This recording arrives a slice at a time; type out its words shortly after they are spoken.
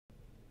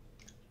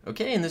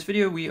Okay, in this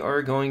video we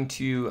are going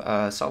to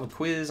solve a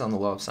quiz on the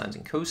law of sines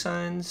and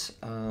cosines.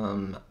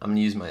 I'm going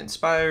to use my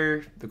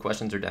Inspire. The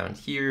questions are down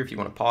here if you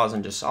want to pause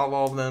and just solve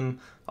all of them.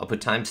 I'll put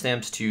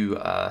timestamps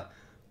to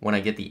when I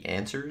get the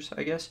answers,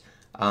 I guess,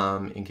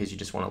 in case you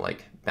just want to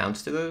like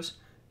bounce to those.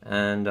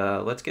 And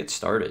let's get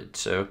started.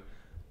 So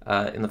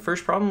in the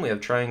first problem we have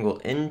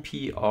triangle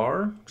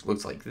NPR, which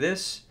looks like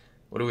this.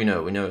 What do we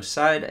know? We know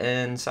side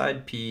N,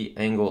 side P,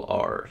 angle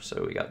R.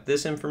 So we got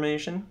this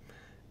information.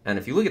 And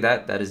if you look at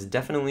that, that is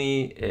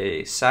definitely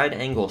a side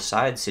angle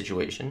side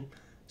situation.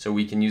 So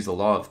we can use the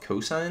law of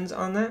cosines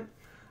on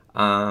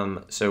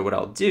that. So what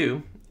I'll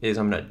do is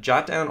I'm going to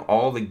jot down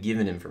all the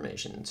given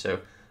information. So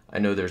I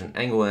know there's an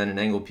angle N, an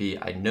angle P.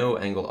 I know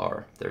angle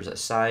R. There's a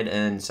side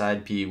N,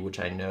 side P,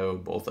 which I know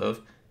both of,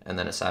 and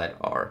then a side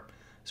R.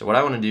 So what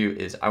I want to do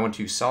is I want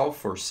to solve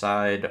for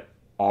side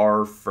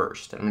R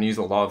first. I'm going to use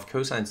the law of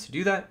cosines to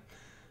do that.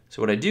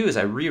 So what I do is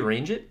I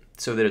rearrange it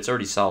so that it's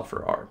already solved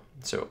for R.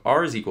 So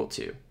R is equal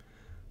to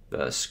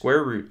the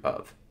square root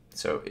of,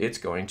 so it's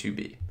going to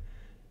be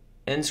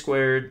n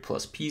squared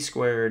plus p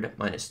squared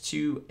minus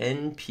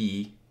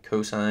 2np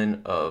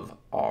cosine of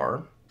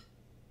R.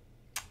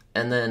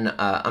 And then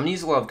I'm going to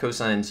use the law of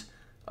cosines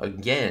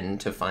again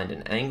to find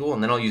an angle,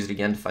 and then I'll use it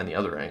again to find the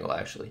other angle,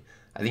 actually.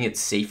 I think it's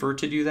safer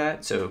to do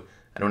that, so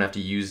I don't have to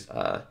use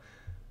a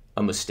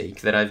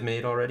mistake that I've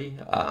made already,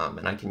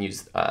 and I can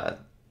use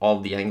all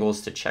of the angles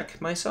to check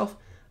myself.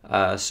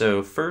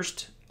 So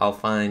first, I'll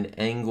find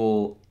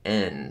angle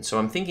N. So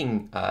I'm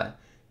thinking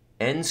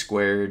N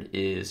squared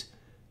is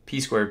P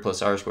squared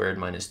plus R squared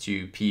minus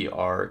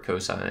 2PR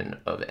cosine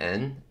of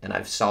N, and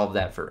I've solved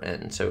that for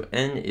N. So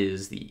N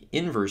is the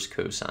inverse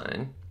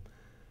cosine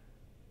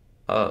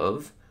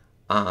of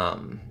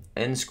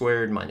N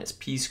squared minus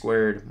P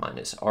squared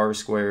minus R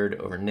squared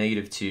over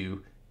negative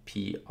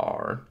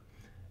 2PR.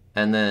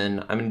 And then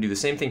I'm going to do the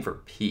same thing for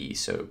P.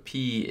 So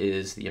P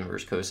is the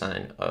inverse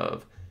cosine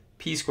of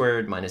P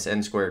squared minus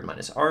N squared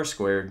minus R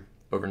squared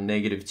over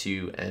negative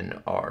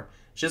 2NR.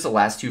 It's just the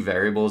last two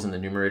variables in the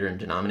numerator and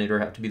denominator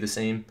have to be the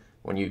same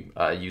when you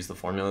use the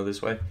formula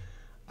this way.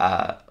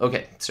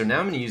 Okay, so now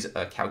I'm going to use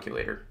a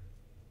calculator.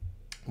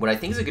 What I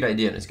think is a good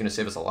idea, and it's going to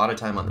save us a lot of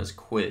time on this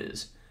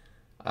quiz,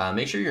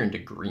 make sure you're in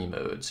degree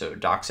mode, so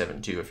Doc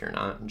 7.2 if you're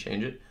not, and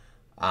change it,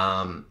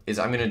 is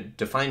I'm going to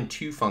define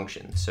two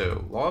functions.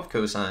 So law of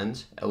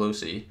cosines,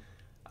 LOC,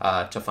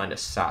 to find a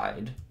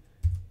side.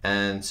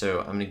 And so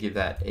I'm going to give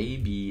that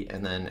AB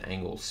and then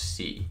angle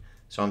C.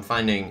 So I'm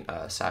finding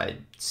side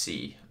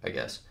C, I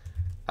guess,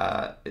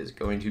 is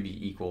going to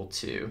be equal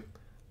to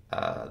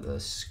the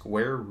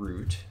square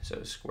root.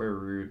 So square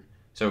root.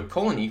 So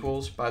colon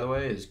equals, by the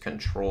way, is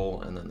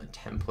control and then the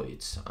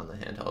templates on the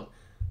handheld.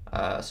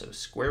 So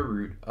square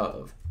root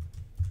of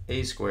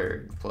A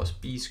squared plus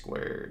B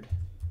squared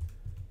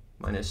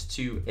minus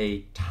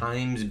 2A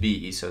times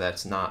B. So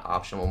that's not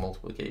optional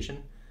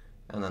multiplication.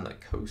 And then the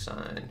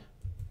cosine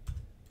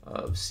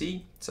of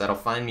C. So that'll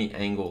find me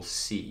angle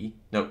C.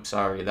 Nope,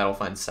 sorry, that'll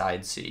find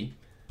side C.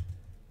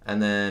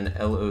 And then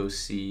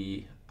LOC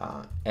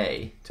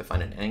A to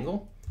find an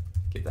angle.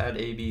 Give that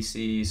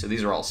ABC. So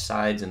these are all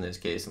sides in this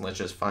case, and let's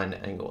just find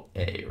angle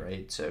A,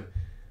 right? So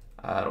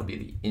it'll be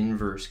the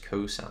inverse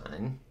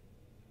cosine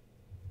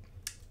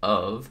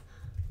of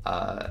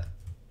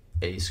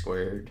A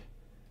squared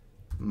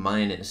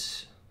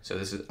minus, so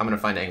this is, I'm going to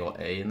find angle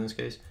A in this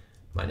case,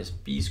 minus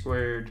B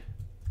squared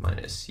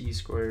minus C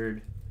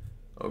squared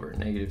over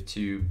negative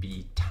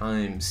 2b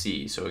times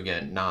c. So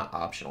again, not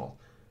optional.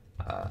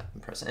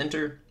 Press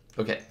enter.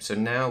 Okay, so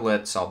now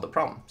let's solve the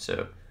problem.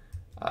 So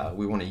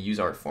we want to use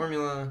our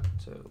formula.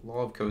 So law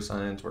of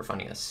cosines, we're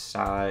finding a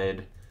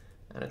side,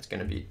 and it's going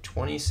to be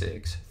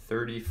 26,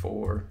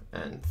 34,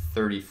 and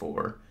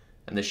 34.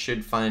 And this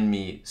should find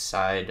me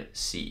side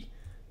C,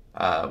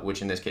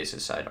 which in this case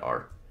is side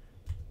R.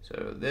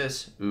 So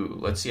this,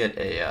 let's get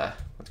a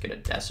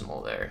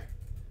decimal there.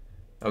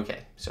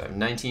 Okay, so I have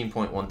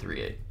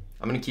 19.138.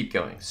 I'm going to keep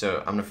going. So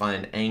I'm going to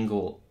find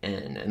angle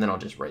N, and then I'll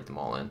just write them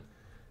all in.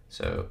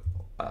 So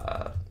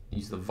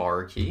use the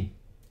var key.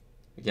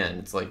 Again,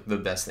 it's like the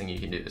best thing you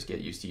can do is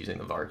get used to using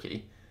the var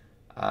key.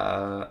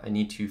 I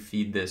need to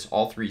feed this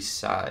all three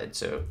sides.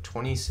 So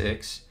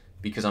 26,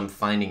 because I'm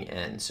finding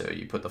N, so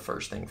you put the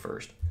first thing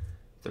first.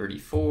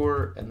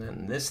 34, and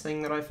then this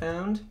thing that I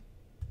found.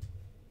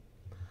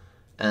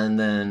 And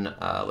then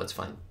let's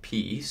find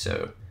P.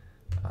 So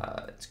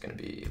it's going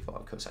to be law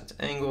of cosines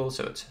angle,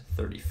 so it's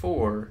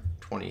 34,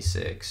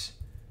 26,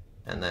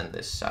 and then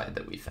this side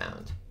that we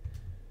found.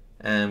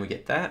 And we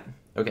get that.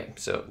 Okay,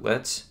 so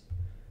let's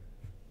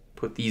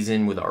put these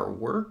in with our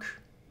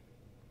work.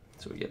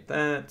 So we get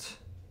that,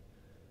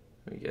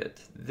 we get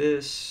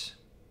this,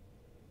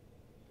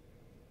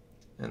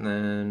 and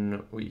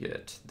then we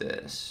get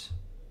this.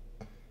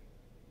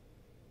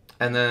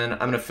 And then I'm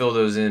going to fill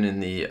those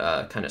in the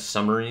kind of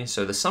summary.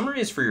 So the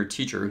summary is for your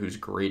teacher who's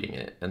grading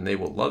it, and they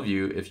will love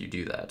you if you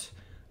do that.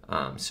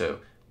 So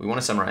we want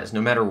to summarize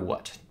no matter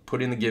what.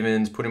 Put in the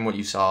givens, put in what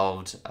you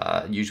solved.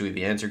 Usually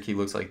the answer key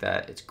looks like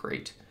that. It's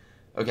great.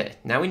 Okay,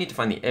 now we need to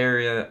find the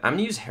area. I'm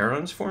gonna use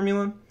Heron's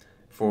formula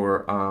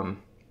for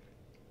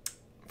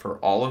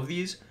all of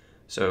these.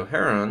 So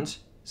Heron's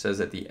says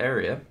that the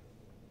area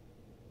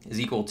is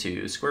equal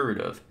to square root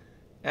of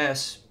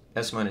s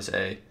minus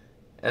a,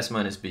 s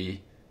minus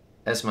b,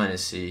 s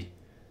minus c,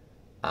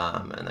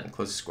 and then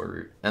close to square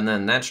root. And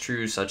then that's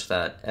true such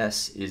that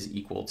s is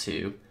equal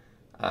to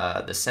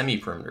the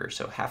semi-perimeter,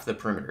 so half the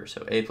perimeter,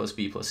 so a plus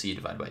b plus c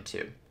divided by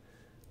 2.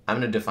 I'm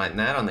going to define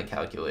that on the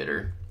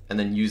calculator and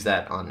then use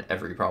that on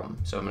every problem.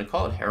 So I'm going to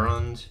call it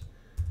Heron's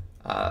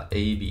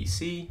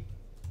ABC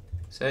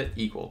set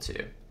equal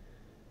to,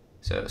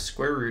 so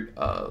square root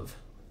of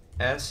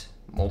s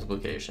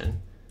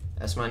multiplication,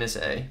 s minus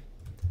a,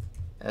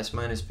 s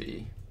minus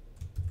b,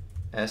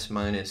 s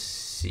minus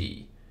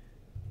c.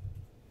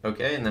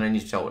 Okay, and then I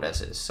need to tell what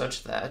s is,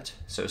 such that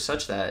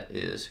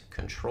is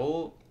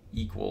control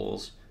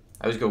equals,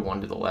 I always go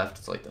 1 to the left,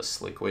 it's like the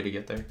slick way to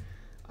get there,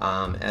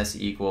 s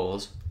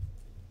equals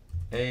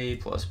a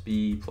plus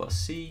b plus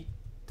c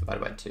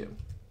divided by 2.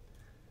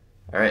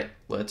 All right,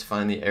 let's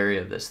find the area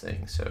of this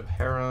thing. So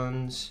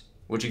Heron's,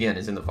 which again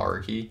is in the var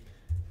key,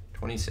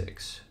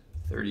 26,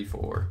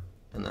 34,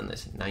 and then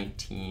this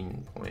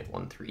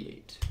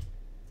 19.138.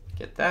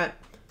 Get that?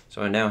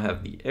 So I now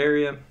have the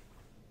area.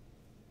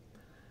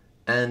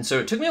 And so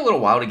it took me a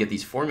little while to get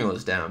these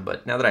formulas down,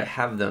 but now that I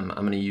have them,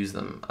 I'm going to use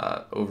them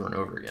over and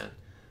over again.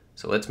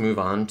 So let's move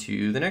on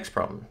to the next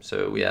problem.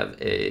 So we have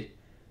a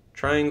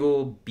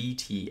triangle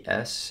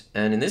BTS,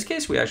 and in this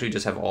case we actually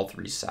just have all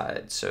 3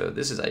 sides, so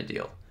this is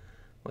ideal.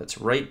 Let's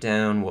write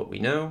down what we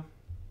know.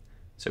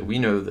 So we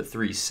know the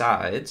 3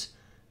 sides,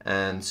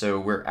 and so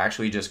we're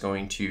actually just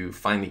going to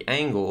find the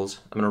angles.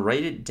 I'm going to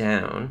write it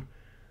down.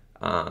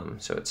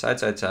 So it's side,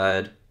 side,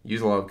 side,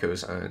 use the law of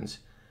cosines.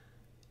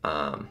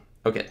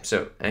 Okay,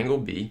 so angle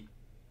B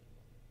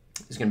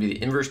is going to be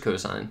the inverse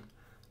cosine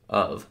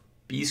of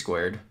b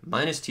squared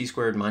minus t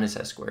squared minus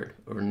s squared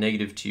over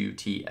negative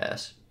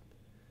 2ts.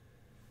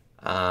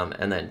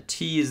 And then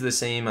t is the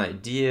same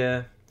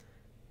idea,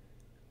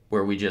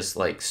 where we just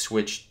like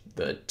switch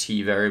the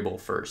t variable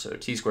first. So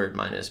t squared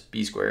minus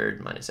b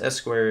squared minus s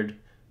squared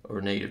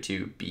over negative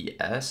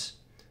 2bs.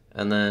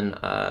 And then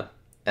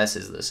s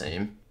is the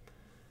same.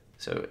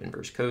 So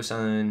inverse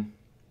cosine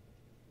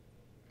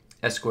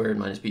s squared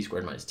minus b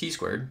squared minus t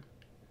squared.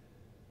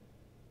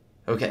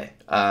 Okay,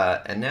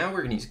 and now we're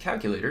going to use a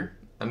calculator.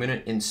 I'm going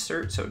to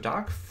insert, so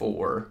doc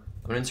 4,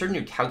 I'm going to insert a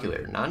new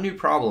calculator, not a new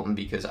problem,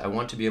 because I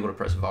want to be able to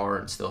press var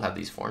and still have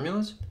these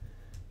formulas.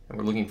 And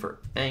we're looking for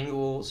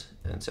angles,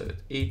 and so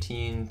it's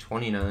 18,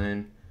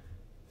 29,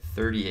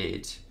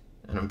 38,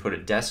 and I'm going to put a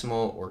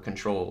decimal or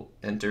control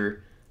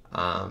enter,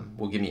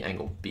 will give me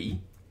angle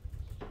B.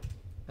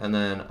 And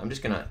then I'm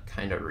just going to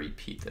kind of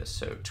repeat this.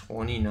 So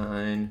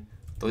 29,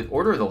 the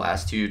order of the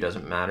last 2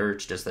 doesn't matter,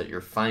 it's just that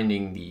you're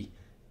finding the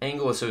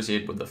angle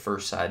associated with the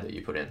first side that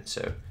you put in.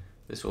 So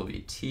this will be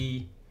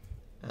T,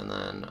 and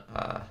then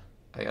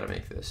I gotta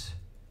make this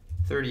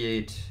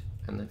 38,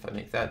 and then if I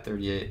make that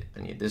 38, I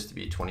need this to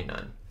be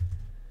 29.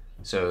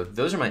 So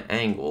those are my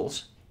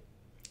angles.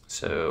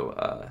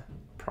 So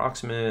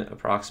approximate,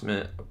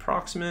 approximate,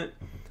 approximate,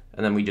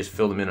 and then we just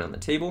fill them in on the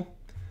table.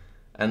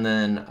 And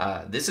then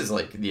this is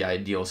like the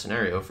ideal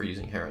scenario for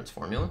using Heron's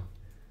formula.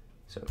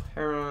 So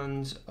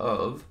Heron's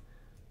of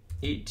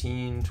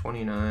 18,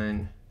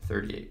 29,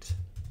 38.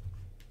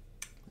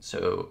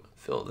 So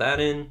fill that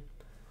in,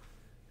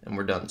 and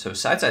we're done. So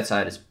side, side,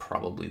 side is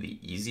probably the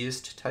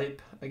easiest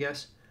type, I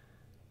guess.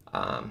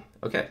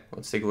 Okay,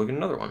 let's take a look at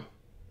another one.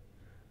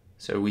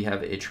 So we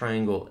have a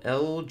triangle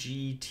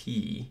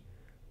LGT.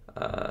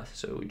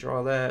 So we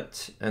draw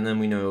that, and then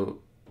we know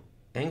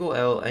angle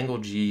L, angle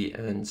G,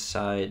 and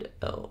side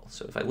L.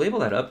 So if I label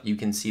that up, you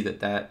can see that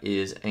that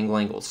is angle,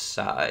 angle,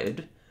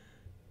 side.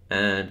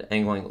 And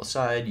angle, angle,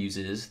 side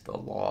uses the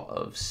law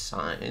of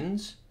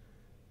sines.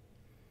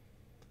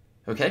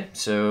 Okay,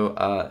 so,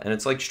 and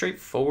it's like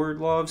straightforward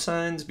law of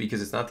sines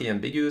because it's not the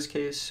ambiguous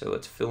case, so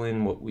let's fill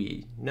in what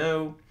we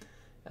know.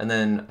 And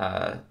then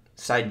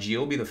side G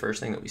will be the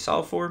first thing that we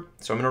solve for.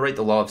 So I'm going to write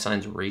the law of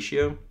sines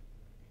ratio.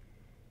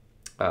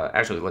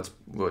 Actually, let's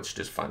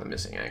just find the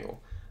missing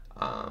angle.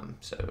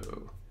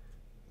 So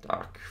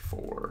doc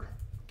 4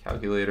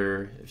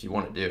 calculator, if you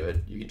want to do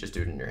it, you can just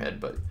do it in your head,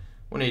 but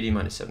 180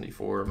 minus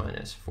 74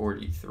 minus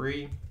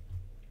 43.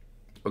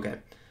 Okay.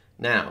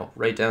 Now,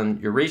 write down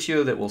your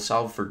ratio that will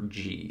solve for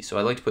G. So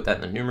I like to put that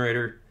in the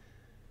numerator.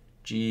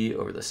 G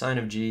over the sine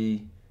of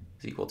G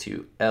is equal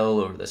to L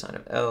over the sine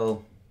of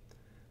L.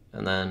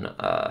 And then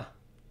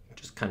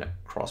just kind of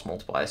cross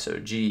multiply. So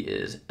G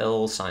is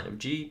L sine of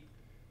G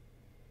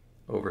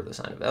over the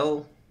sine of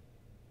L.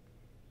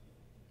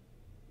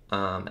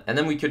 And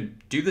then we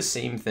could do the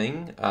same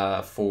thing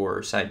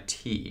for side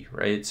T,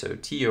 right? So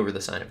T over the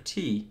sine of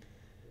T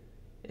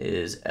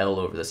is L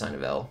over the sine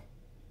of L.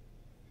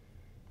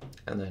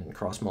 And then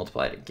cross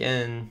multiply it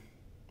again.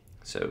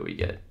 So we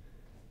get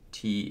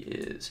T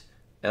is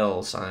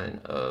L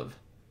sine of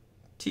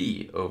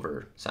T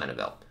over sine of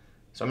L.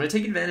 So I'm going to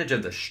take advantage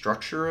of the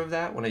structure of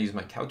that when I use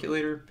my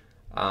calculator.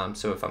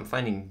 So if I'm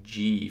finding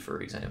G,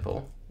 for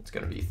example, it's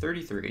going to be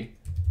 33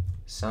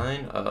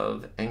 sine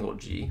of angle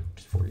G,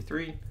 which is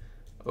 43,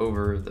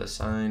 over the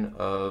sine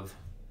of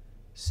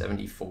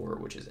 74,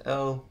 which is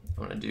L.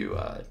 I'm going to do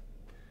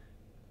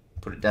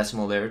put a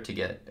decimal there to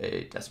get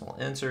a decimal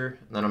answer,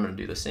 and then I'm going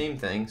to do the same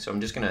thing. So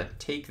I'm just going to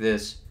take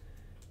this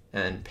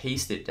and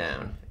paste it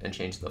down and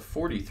change the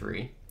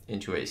 43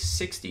 into a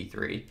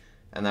 63,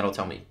 and that'll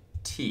tell me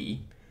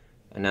T.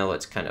 And now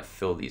let's kind of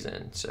fill these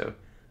in. So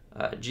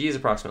G is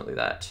approximately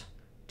that,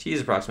 T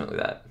is approximately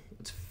that.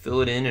 Let's fill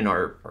it in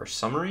our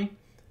summary,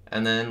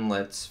 and then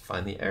let's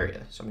find the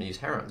area. So I'm going to use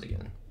Heron's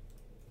again.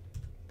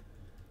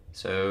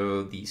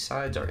 So the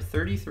sides are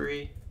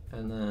 33,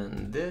 and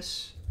then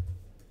this,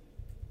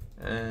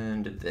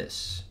 and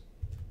this.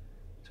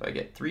 So I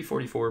get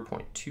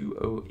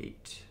 344.208.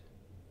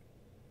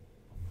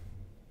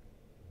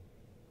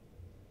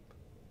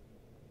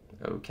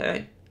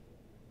 Okay,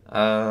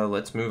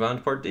 let's move on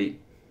to part D.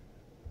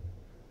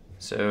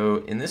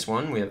 So in this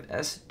one, we have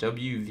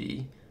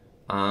SWV.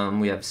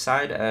 We have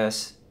side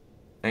S,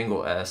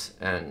 angle S,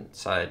 and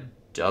side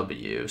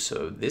W.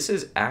 So this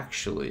is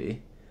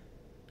actually,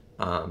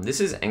 this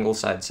is angle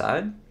side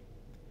side.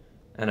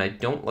 And I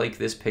don't like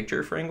this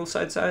picture for angle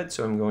side side,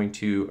 so I'm going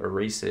to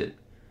erase it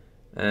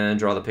and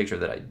draw the picture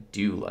that I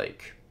do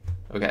like.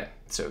 Okay,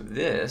 so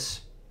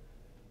this,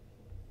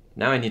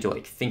 now I need to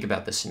like think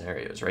about the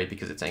scenarios, right?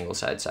 Because it's angle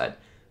side side.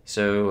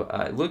 So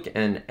look,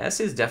 and S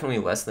is definitely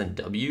less than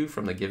W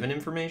from the given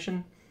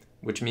information,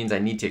 which means I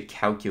need to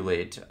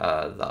calculate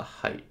the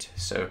height.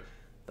 So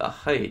the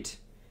height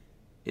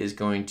is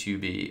going to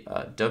be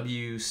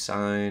W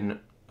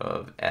sine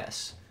of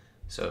S.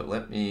 So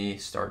let me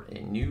start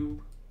a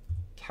new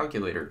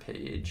calculator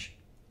page,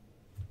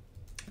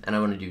 and I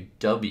want to do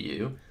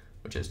W,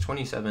 which is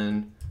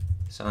 27,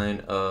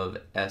 sine of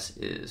S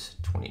is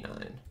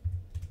 29.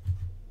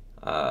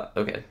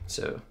 Okay,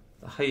 so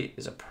the height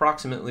is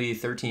approximately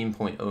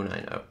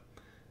 13.090.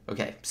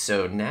 Okay,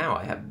 so now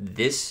I have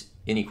this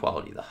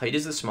inequality. The height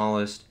is the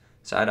smallest,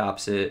 side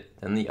opposite,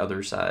 then the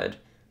other side.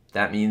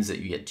 That means that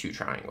you get two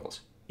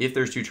triangles. If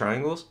there's two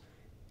triangles,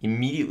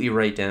 immediately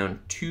write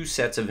down two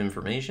sets of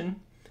information,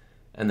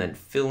 and then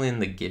fill in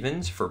the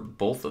givens for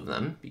both of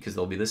them because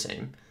they'll be the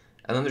same.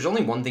 And then there's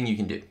only one thing you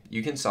can do.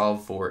 You can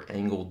solve for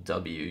angle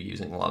W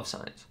using law of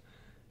sines.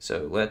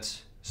 So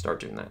let's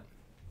start doing that.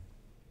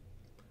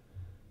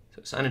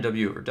 So sine of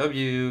W over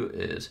W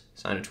is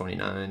sine of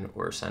 29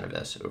 or sine of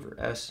S over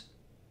S.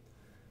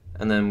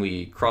 And then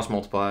we cross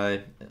multiply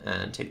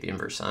and take the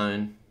inverse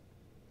sine.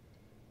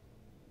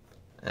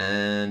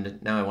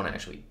 And now I want to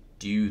actually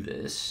do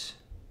this.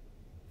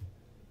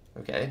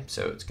 Okay,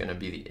 so it's going to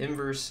be the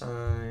inverse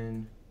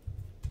sine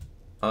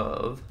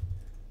of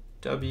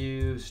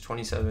W is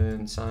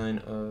 27 sine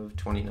of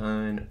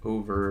 29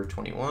 over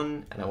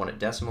 21, and I want a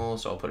decimal,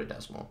 so I'll put a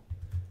decimal.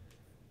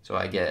 So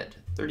I get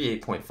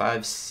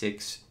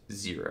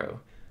 38.560.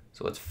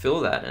 So let's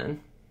fill that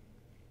in.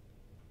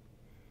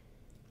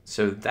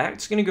 So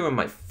that's going to go in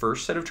my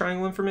first set of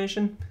triangle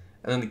information,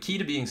 and then the key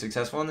to being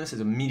successful on this is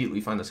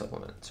immediately find the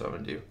supplement. So I'm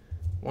going to do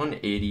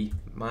 180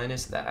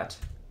 minus that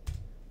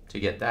to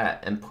get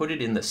that, and put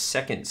it in the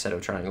second set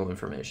of triangle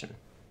information.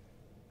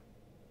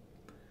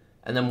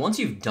 And then once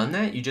you've done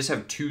that, you just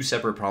have two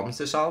separate problems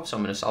to solve. So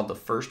I'm going to solve the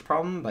first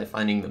problem by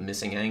finding the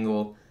missing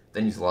angle,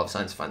 then use the law of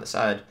sines to find the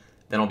side.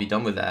 Then I'll be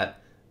done with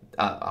that.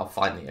 I'll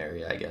find the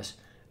area, I guess.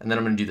 And then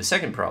I'm going to do the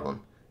second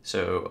problem.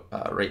 So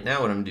right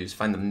now what I'm going to do is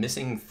find the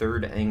missing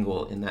third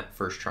angle in that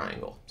first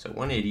triangle. So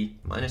 180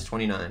 minus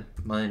 29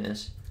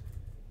 minus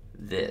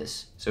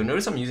this. So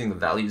notice I'm using the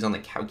values on the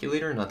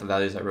calculator, not the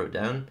values I wrote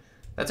down.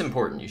 That's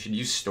important. You should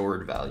use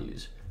stored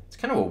values. It's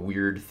kind of a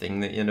weird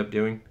thing that you end up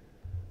doing.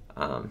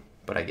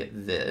 But I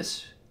get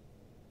this.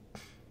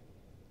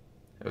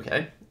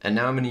 Okay, and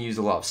now I'm going to use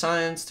the law of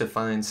sines to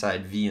find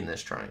side V in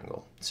this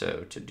triangle.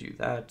 So to do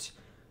that,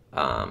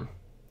 I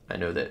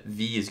know that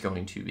V is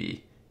going to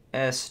be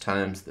S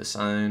times the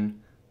sine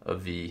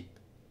of V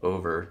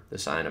over the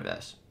sine of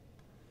S.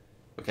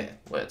 Okay,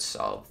 let's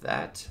solve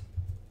that.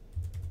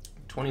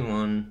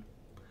 21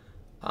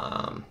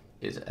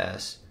 is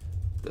S.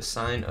 The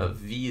sine of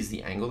V is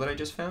the angle that I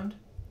just found,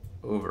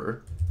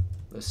 over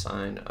the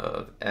sine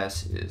of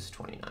S is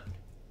 29.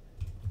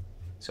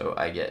 So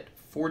I get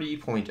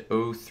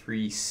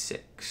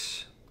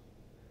 40.036.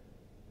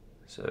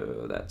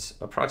 So that's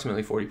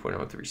approximately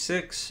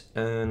 40.036,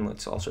 and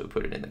let's also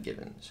put it in the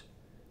givens.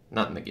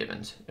 Not in the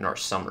givens, in our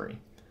summary.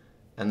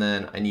 And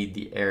then I need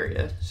the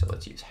area, so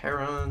let's use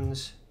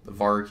Heron's. The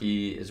var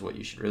key is what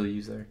you should really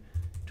use there.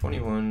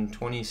 21,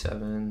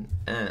 27,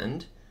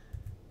 and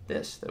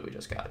this that we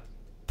just got.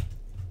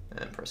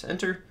 And press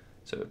enter.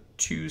 So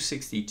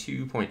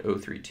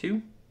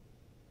 262.032.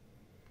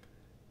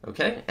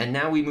 Okay, and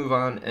now we move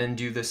on and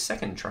do the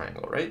second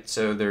triangle, right?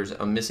 So there's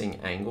a missing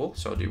angle,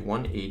 so I'll do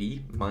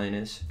 180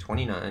 minus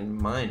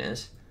 29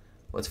 minus,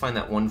 let's find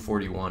that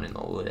 141 in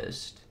the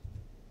list.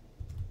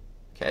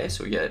 Okay,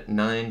 so we get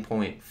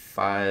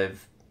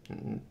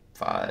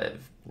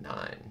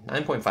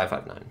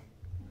 9.559.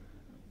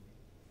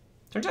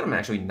 Turns out I'm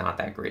actually not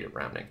that great at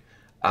rounding.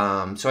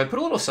 So I put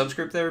a little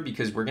subscript there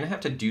because we're going to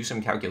have to do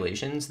some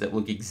calculations that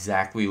look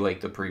exactly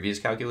like the previous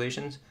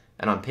calculations.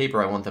 And on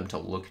paper, I want them to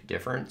look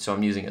different. So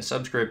I'm using a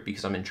subscript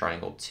because I'm in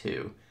triangle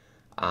 2.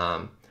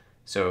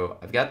 So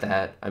I've got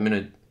that. I'm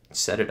going to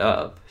set it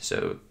up.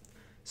 So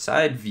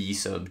side V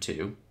sub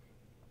 2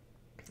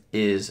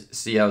 is,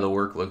 see how the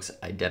work looks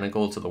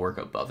identical to the work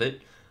above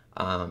it.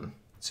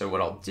 So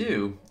what I'll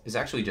do is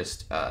actually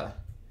just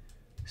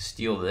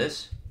steal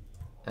this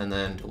and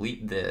then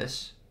delete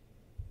this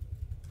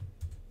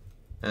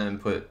and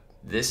put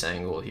this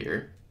angle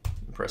here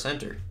and press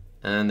enter.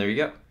 And there you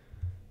go.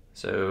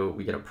 So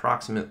we get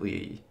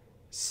approximately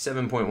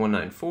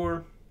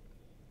 7.194.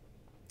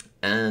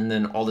 And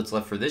then all that's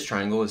left for this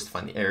triangle is to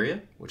find the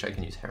area, which I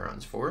can use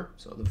herons for.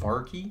 So the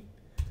var key,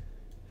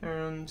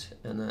 herons,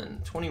 and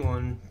then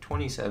 21,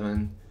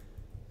 27,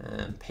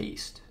 and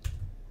paste.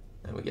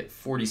 And we get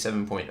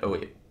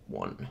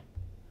 47.081.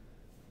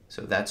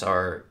 So that's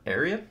our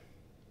area.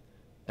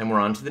 And we're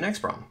on to the next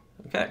problem.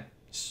 Okay,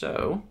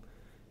 so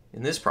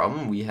in this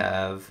problem we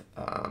have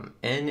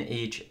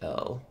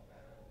NHL.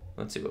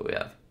 Let's see what we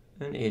have.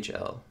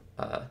 NHL.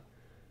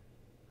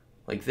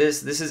 Like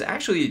this is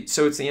actually,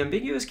 so it's the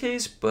ambiguous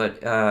case, but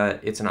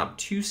it's an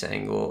obtuse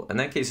angle. And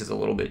that case is a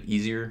little bit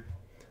easier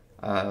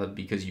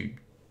because you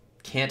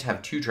can't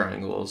have two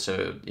triangles,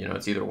 so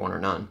it's either one or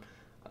none.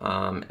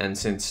 And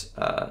since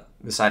the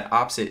side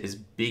opposite is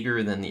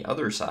bigger than the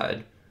other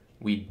side,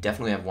 we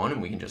definitely have one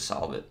and we can just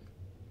solve it.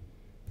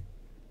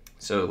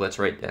 So let's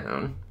write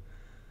down.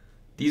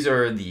 These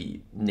are the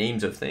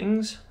names of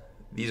things.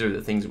 These are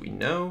the things we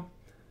know.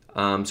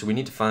 So we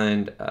need to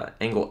find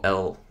angle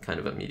L kind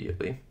of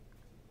immediately.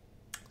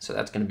 So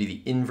that's going to be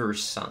the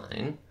inverse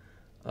sine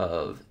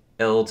of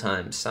L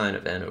times sine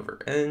of n over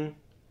n.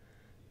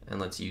 And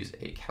let's use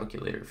a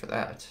calculator for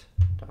that.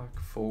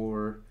 Doc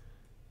 4,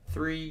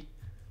 3.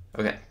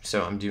 Okay,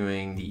 so I'm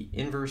doing the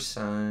inverse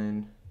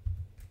sine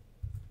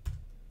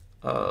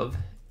of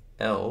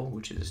L,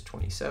 which is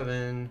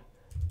 27,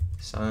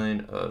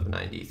 sine of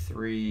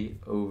 93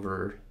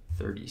 over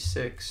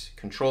 36.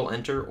 Control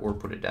enter or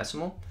put a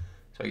decimal.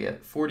 So I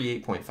get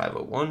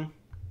 48.501.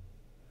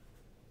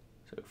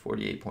 So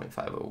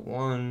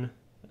 48.501,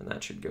 and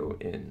that should go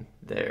in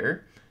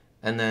there.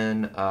 And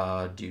then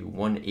do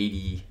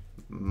 180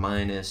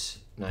 minus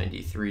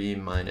 93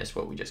 minus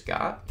what we just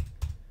got.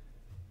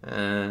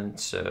 And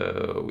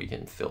so we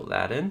can fill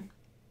that in,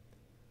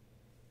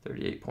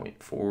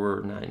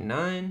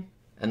 38.499.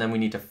 And then we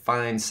need to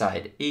find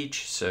side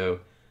H.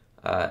 So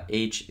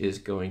H is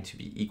going to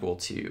be equal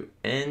to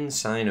n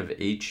sine of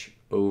H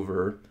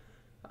over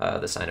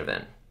the sine of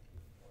n.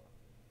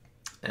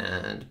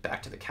 And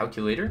back to the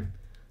calculator.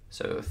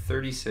 So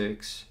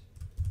 36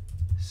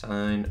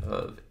 sine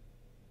of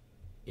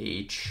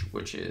H,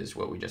 which is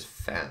what we just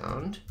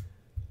found,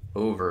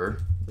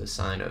 over the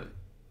sine of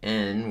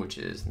n, which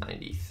is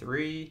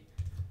 93.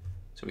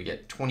 So we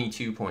get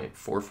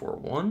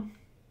 22.441.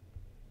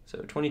 So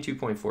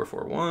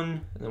 22.441,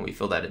 and then we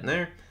fill that in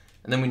there.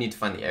 And then we need to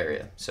find the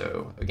area.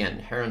 So again,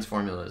 Heron's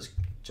formula is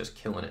just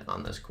killing it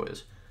on this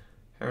quiz.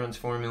 Heron's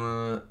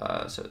formula,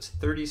 so it's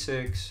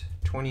 36,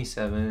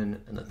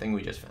 27, and the thing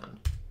we just found.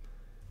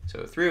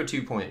 So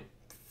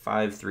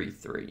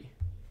 302.533.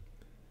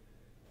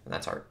 And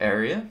that's our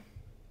area.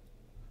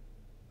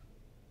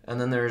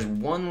 And then there's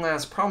one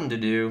last problem to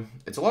do.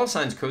 It's a law of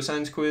sines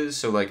cosines quiz,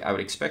 so like I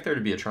would expect there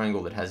to be a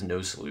triangle that has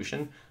no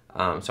solution.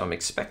 So I'm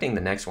expecting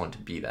the next one to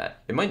be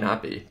that. It might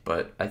not be,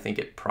 but I think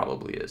it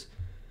probably is.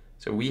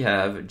 So we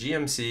have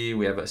GMC,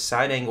 we have a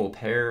side angle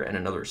pair and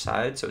another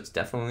side, so it's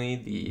definitely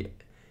the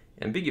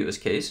ambiguous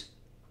case.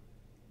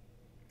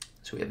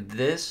 So we have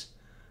this.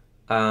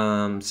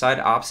 Side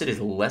opposite is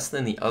less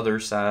than the other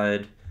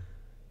side.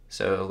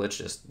 So let's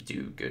just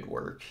do good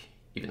work,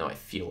 even though I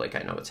feel like I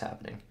know what's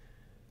happening.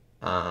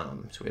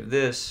 So we have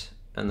this,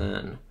 and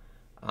then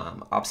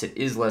opposite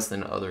is less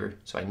than other.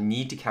 So I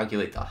need to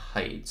calculate the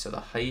height. So the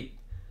height,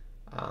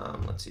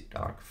 let's see,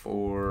 doc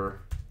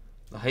 4.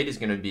 The height is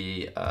going to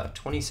be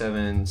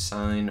 27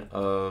 sine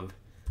of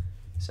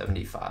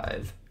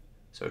 75.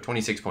 So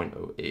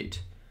 26.08.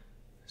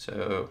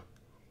 So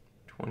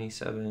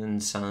 27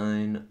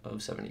 sine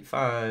of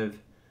 75,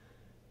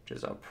 which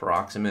is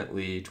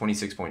approximately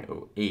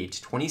 26.08.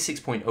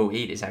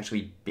 26.08 is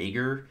actually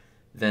bigger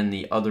than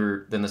the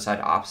side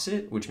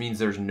opposite, which means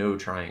there's no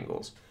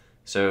triangles.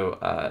 So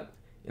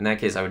in that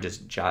case, I would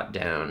just jot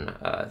down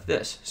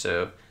this.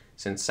 So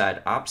since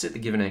side opposite the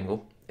given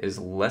angle is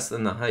less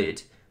than the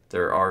height,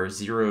 there are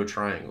 0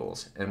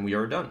 triangles, and we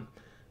are done.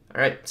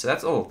 All right, so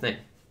that's the whole thing.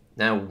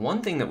 Now,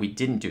 one thing that we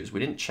didn't do is we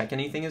didn't check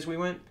anything as we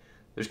went.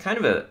 There's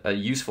kind of a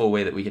useful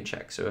way that we can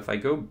check. So if I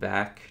go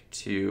back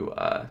to,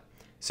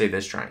 say,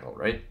 this triangle,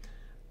 right?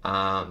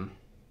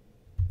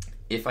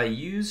 If I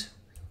use,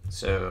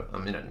 so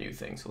I'm in a new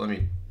thing. So let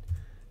me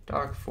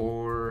doc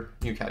 4,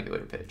 new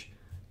calculator page.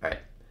 All right.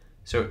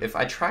 So if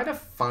I try to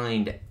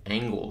find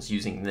angles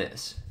using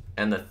this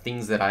and the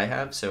things that I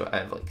have, so I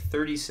have like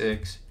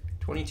 36,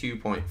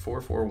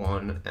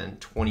 22.441,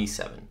 and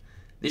 27.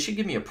 This should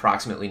give me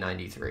approximately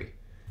 93.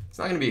 It's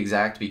not going to be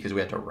exact because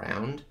we have to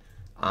round.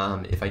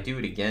 If I do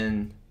it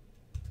again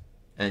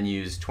and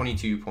use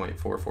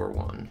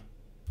 22.441,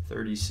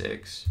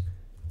 36,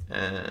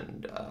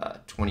 and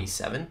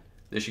 27,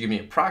 this should give me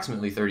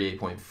approximately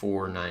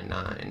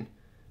 38.499,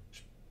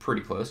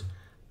 pretty close.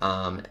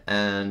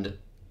 And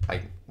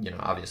I,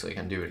 obviously I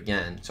can do it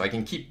again, so I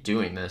can keep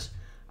doing this.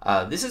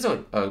 This is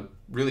a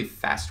really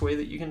fast way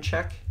that you can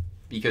check,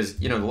 because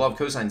the law of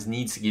cosines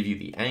needs to give you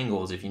the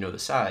angles if you know the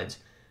sides.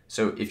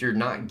 So if you're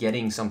not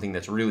getting something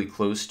that's really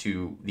close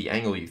to the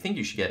angle you think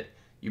you should get,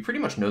 you pretty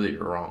much know that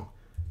you're wrong.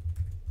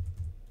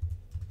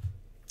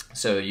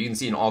 So you can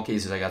see in all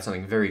cases I got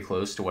something very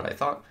close to what I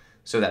thought,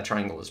 so that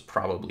triangle is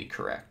probably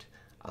correct.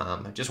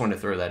 I just wanted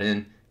to throw that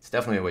in. It's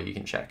definitely a way you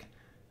can check.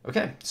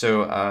 Okay,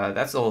 so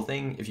that's the whole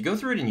thing. If you go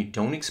through it and you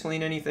don't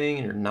explain anything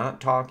and you're not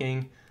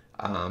talking,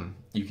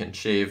 you can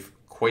shave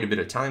quite a bit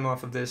of time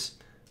off of this.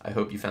 I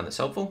hope you found this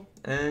helpful,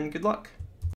 and good luck.